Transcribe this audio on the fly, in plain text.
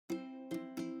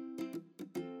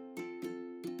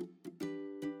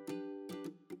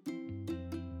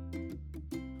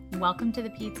Welcome to the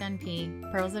Peds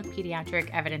NP, Pearls of Pediatric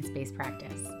Evidence-Based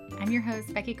Practice. I'm your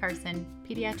host, Becky Carson,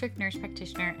 pediatric nurse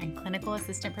practitioner and clinical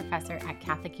assistant professor at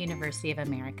Catholic University of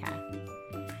America.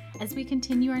 As we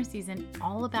continue our season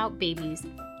all about babies,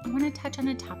 I want to touch on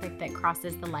a topic that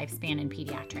crosses the lifespan in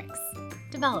pediatrics: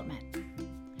 development.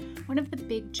 One of the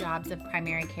big jobs of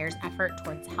primary care's effort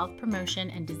towards health promotion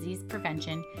and disease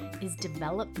prevention is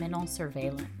developmental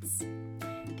surveillance.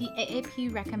 The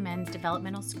AAP recommends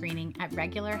developmental screening at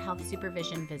regular health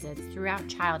supervision visits throughout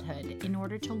childhood in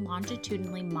order to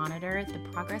longitudinally monitor the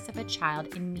progress of a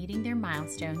child in meeting their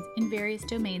milestones in various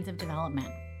domains of development.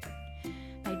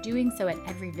 By doing so at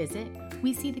every visit,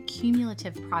 we see the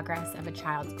cumulative progress of a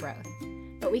child's growth,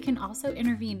 but we can also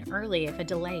intervene early if a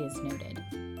delay is noted.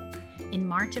 In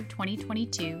March of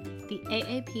 2022, the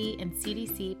AAP and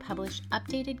CDC published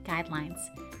updated guidelines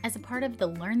as a part of the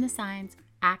Learn the Signs,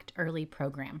 Act Early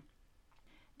program.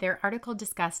 Their article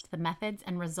discussed the methods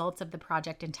and results of the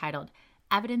project entitled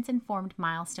Evidence-Informed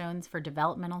Milestones for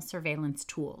Developmental Surveillance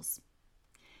Tools.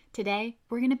 Today,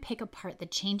 we're going to pick apart the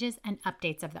changes and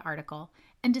updates of the article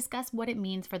and discuss what it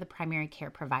means for the primary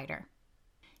care provider.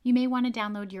 You may want to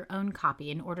download your own copy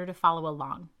in order to follow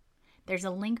along. There's a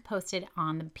link posted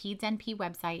on the Peds NP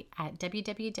website at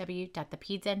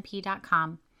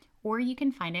www.thepedsnp.com, or you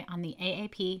can find it on the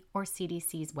AAP or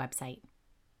CDC's website.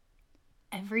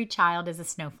 Every child is a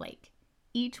snowflake,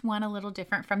 each one a little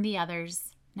different from the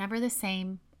others, never the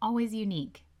same, always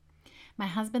unique. My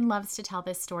husband loves to tell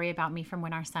this story about me from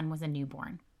when our son was a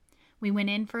newborn. We went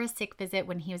in for a sick visit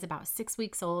when he was about 6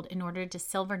 weeks old in order to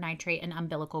silver nitrate an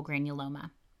umbilical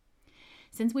granuloma.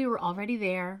 Since we were already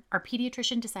there, our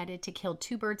pediatrician decided to kill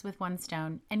 2 birds with 1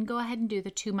 stone and go ahead and do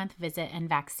the 2-month visit and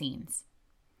vaccines.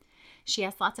 She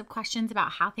asked lots of questions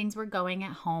about how things were going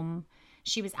at home.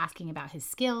 She was asking about his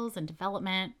skills and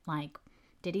development, like,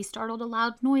 did he startle to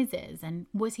loud noises, and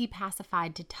was he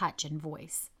pacified to touch and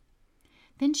voice?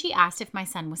 Then she asked if my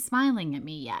son was smiling at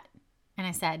me yet, and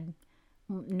I said,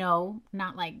 no,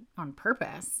 not like on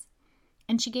purpose.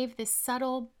 And she gave this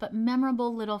subtle but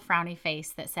memorable little frowny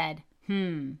face that said,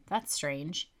 that's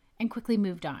strange, and quickly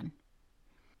moved on.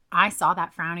 I saw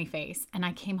that frowny face, and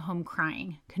I came home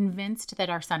crying, convinced that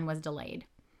our son was delayed.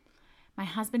 My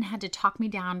husband had to talk me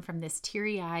down from this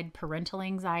teary-eyed parental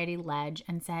anxiety ledge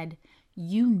and said,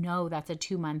 you know that's a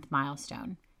 2-month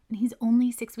milestone, and he's only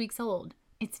 6 weeks old.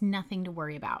 It's nothing to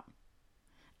worry about.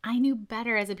 I knew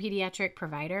better as a pediatric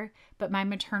provider, but my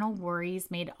maternal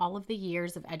worries made all of the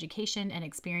years of education and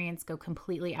experience go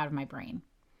completely out of my brain.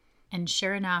 And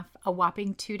sure enough, a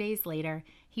whopping 2 days later,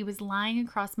 he was lying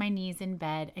across my knees in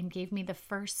bed and gave me the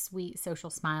first sweet social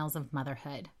smiles of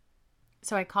motherhood.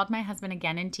 So I called my husband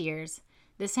again in tears,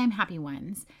 this time happy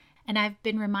ones, and I've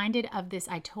been reminded of this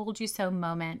I told you so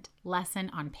moment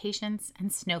lesson on patience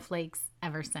and snowflakes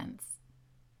ever since.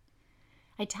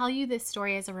 I tell you this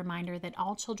story as a reminder that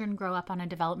all children grow up on a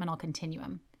developmental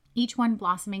continuum, each one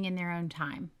blossoming in their own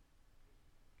time.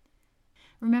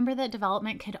 Remember that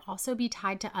development could also be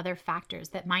tied to other factors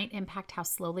that might impact how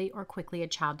slowly or quickly a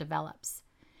child develops.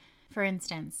 For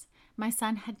instance, my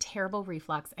son had terrible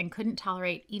reflux and couldn't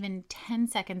tolerate even 10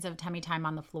 seconds of tummy time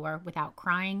on the floor without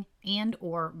crying and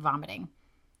or vomiting.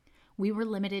 We were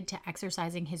limited to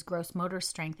exercising his gross motor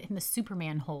strength in the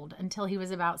Superman hold until he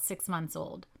was about 6 months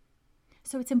old.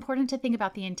 So it's important to think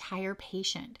about the entire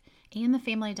patient and the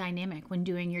family dynamic when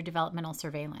doing your developmental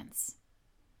surveillance.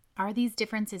 Are these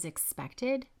differences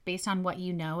expected based on what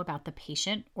you know about the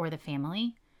patient or the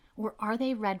family, or are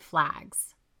they red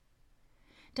flags?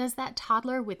 Does that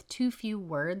toddler with too few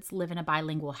words live in a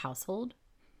bilingual household?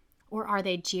 Or are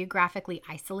they geographically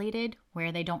isolated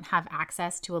where they don't have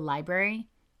access to a library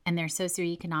and their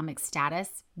socioeconomic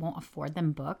status won't afford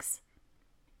them books?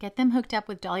 Get them hooked up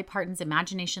with Dolly Parton's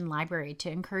Imagination Library to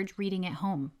encourage reading at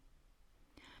home.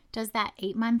 Does that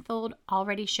 8-month-old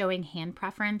already showing hand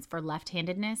preference for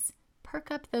left-handedness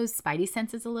perk up those spidey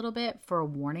senses a little bit for a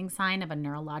warning sign of a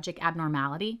neurologic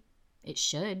abnormality? It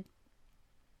should.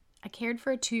 I cared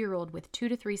for a 2-year-old with 2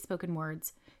 to 3 spoken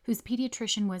words whose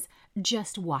pediatrician was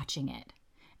just watching it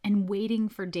and waiting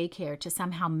for daycare to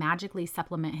somehow magically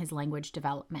supplement his language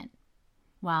development.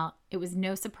 Well, it was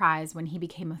no surprise when he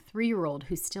became a 3-year-old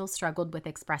who still struggled with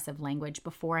expressive language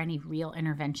before any real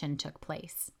intervention took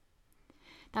place.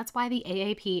 That's why the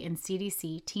AAP and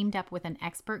CDC teamed up with an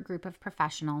expert group of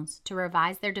professionals to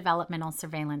revise their developmental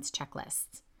surveillance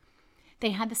checklists. They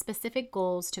had the specific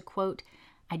goals to, quote,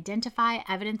 identify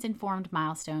evidence-informed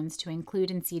milestones to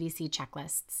include in CDC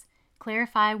checklists,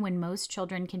 clarify when most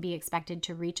children can be expected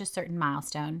to reach a certain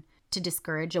milestone to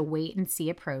discourage a wait-and-see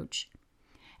approach,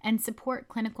 and support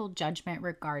clinical judgment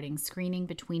regarding screening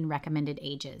between recommended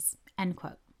ages, end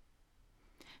quote.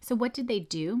 So what did they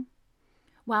do?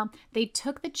 Well, they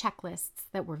took the checklists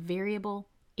that were variable,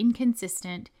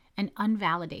 inconsistent, and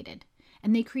unvalidated,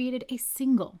 and they created a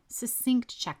single,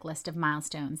 succinct checklist of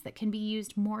milestones that can be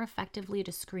used more effectively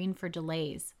to screen for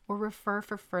delays or refer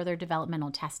for further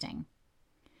developmental testing.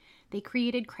 They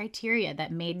created criteria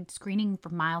that made screening for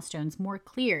milestones more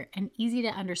clear and easy to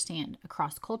understand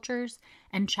across cultures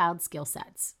and child skill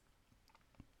sets.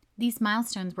 These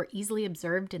milestones were easily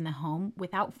observed in the home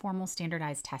without formal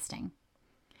standardized testing.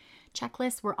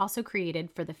 Checklists were also created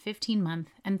for the 15-month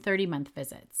and 30-month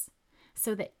visits,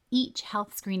 so that each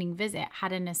health screening visit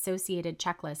had an associated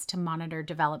checklist to monitor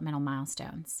developmental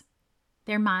milestones.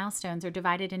 Their milestones are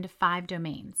divided into 5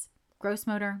 domains: gross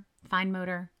motor, fine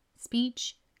motor,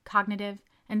 speech, cognitive,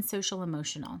 and social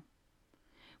emotional.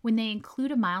 When they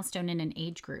include a milestone in an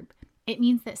age group, it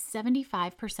means that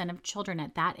 75% of children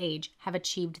at that age have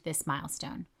achieved this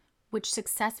milestone, which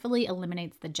successfully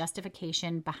eliminates the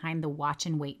justification behind the watch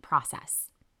and wait process.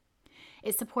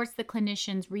 It supports the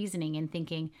clinician's reasoning in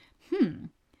thinking,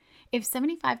 if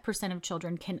 75% of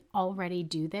children can already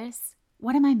do this,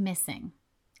 what am I missing?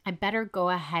 I better go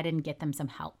ahead and get them some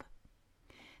help.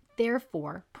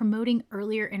 Therefore, promoting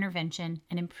earlier intervention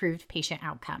and improved patient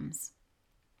outcomes.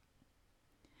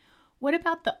 What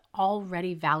about the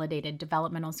already validated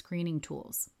developmental screening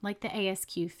tools, like the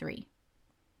ASQ-3?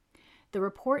 The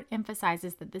report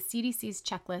emphasizes that the CDC's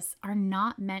checklists are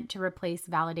not meant to replace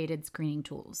validated screening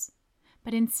tools,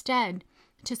 but instead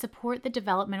to support the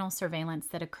developmental surveillance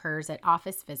that occurs at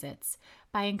office visits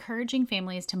by encouraging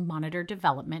families to monitor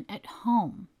development at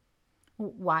home.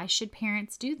 Why should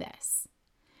parents do this?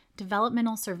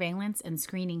 Developmental surveillance and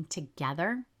screening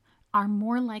together are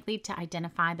more likely to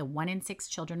identify the 1 in 6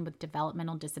 children with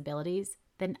developmental disabilities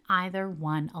than either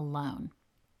one alone.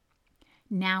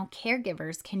 Now,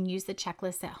 caregivers can use the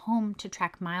checklists at home to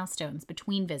track milestones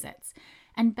between visits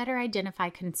and better identify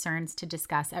concerns to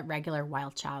discuss at regular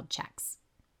wild child checks.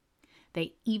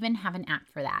 They even have an app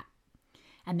for that.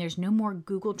 And there's no more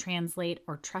Google Translate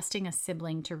or trusting a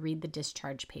sibling to read the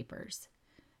discharge papers.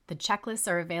 The checklists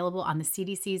are available on the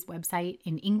CDC's website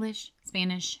in English,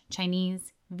 Spanish,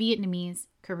 Chinese, Vietnamese,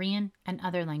 Korean, and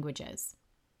other languages.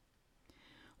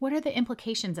 What are the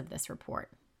implications of this report?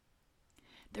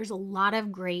 There's a lot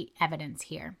of great evidence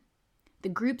here. The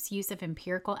group's use of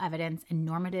empirical evidence and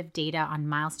normative data on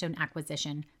milestone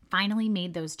acquisition finally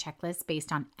made those checklists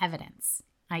based on evidence,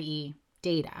 i.e.,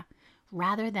 data,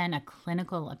 rather than a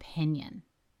clinical opinion.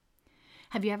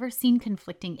 Have you ever seen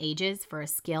conflicting ages for a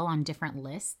skill on different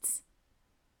lists?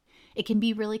 It can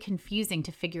be really confusing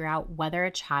to figure out whether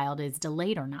a child is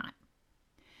delayed or not.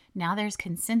 Now there's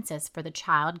consensus for the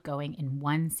child going in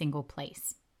one single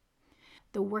place.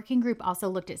 The working group also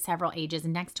looked at several ages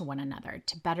next to one another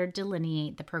to better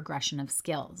delineate the progression of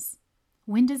skills.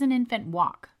 When does an infant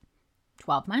walk?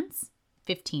 12 months?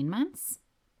 15 months?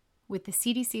 With the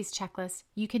CDC's checklist,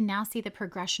 you can now see the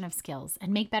progression of skills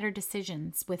and make better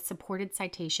decisions with supported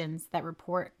citations that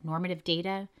report normative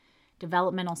data,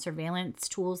 developmental surveillance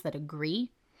tools that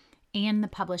agree, and the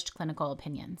published clinical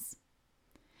opinions.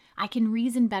 I can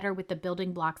reason better with the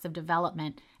building blocks of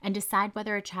development and decide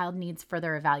whether a child needs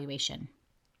further evaluation.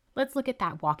 Let's look at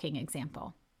that walking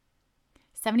example.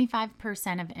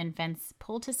 75% of infants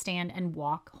pull to stand and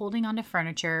walk holding onto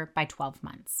furniture by 12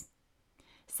 months.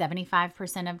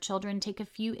 75% of children take a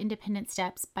few independent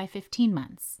steps by 15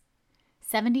 months.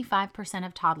 75%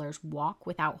 of toddlers walk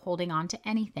without holding on to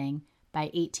anything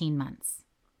by 18 months.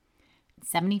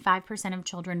 75% of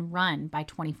children run by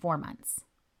 24 months.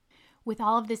 With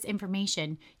all of this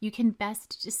information, you can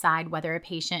best decide whether a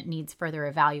patient needs further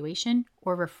evaluation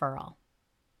or referral.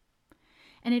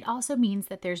 And it also means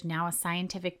that there's now a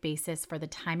scientific basis for the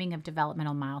timing of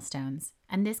developmental milestones,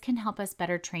 and this can help us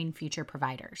better train future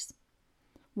providers.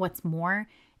 What's more,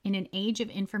 in an age of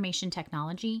information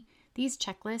technology, these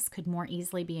checklists could more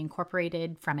easily be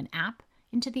incorporated from an app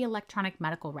into the electronic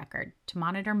medical record to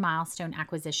monitor milestone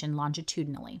acquisition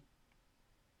longitudinally.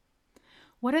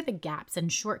 What are the gaps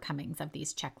and shortcomings of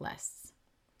these checklists?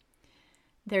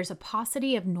 There's a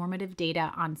paucity of normative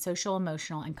data on social,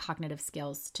 emotional, and cognitive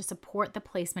skills to support the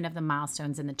placement of the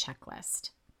milestones in the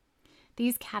checklist.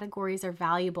 These categories are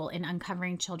valuable in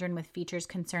uncovering children with features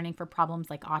concerning for problems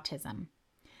like autism.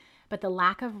 But the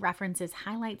lack of references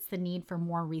highlights the need for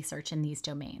more research in these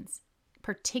domains,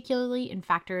 particularly in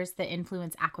factors that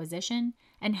influence acquisition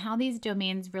and how these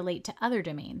domains relate to other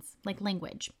domains, like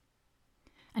language.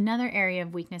 Another area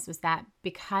of weakness was that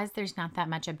because there's not that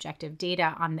much objective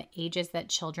data on the ages that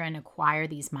children acquire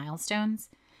these milestones,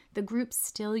 the group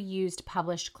still used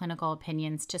published clinical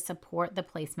opinions to support the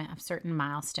placement of certain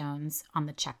milestones on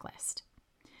the checklist.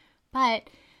 But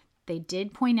They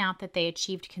did point out that they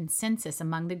achieved consensus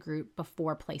among the group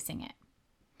before placing it.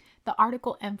 The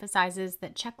article emphasizes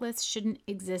that checklists shouldn't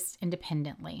exist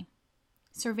independently.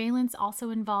 Surveillance also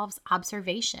involves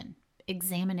observation,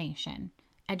 examination,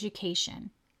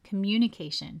 education,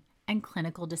 communication, and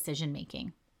clinical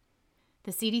decision-making.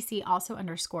 The CDC also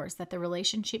underscores that the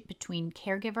relationship between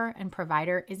caregiver and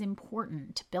provider is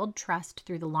important to build trust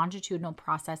through the longitudinal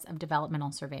process of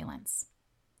developmental surveillance.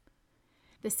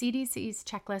 The CDC's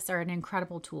checklists are an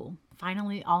incredible tool,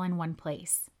 finally all in one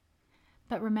place.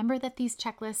 But remember that these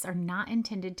checklists are not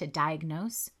intended to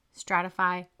diagnose,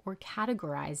 stratify, or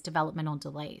categorize developmental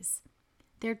delays.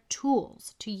 They're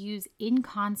tools to use in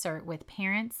concert with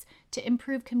parents to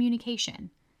improve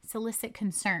communication, solicit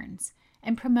concerns,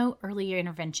 and promote early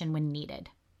intervention when needed.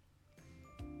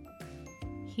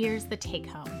 Here's the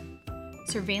take-home.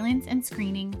 Surveillance and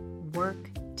screening work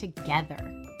together.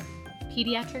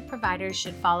 Pediatric providers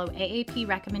should follow AAP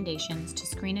recommendations to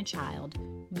screen a child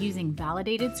using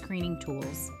validated screening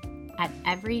tools at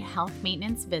every health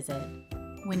maintenance visit,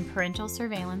 when parental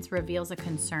surveillance reveals a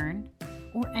concern,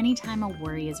 or anytime a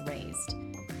worry is raised,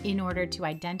 in order to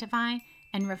identify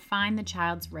and refine the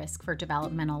child's risk for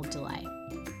developmental delay.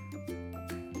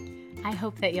 I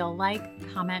hope that you'll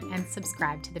like, comment, and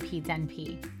subscribe to the Peds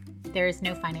NP. There is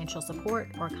no financial support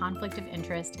or conflict of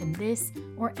interest in this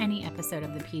or any episode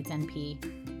of the Peds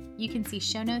NP. You can see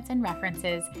show notes and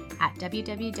references at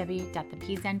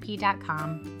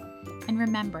www.thepedsnp.com. And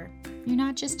remember, you're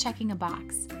not just checking a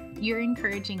box, you're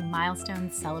encouraging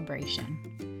milestone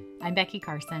celebration. I'm Becky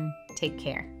Carson. Take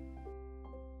care.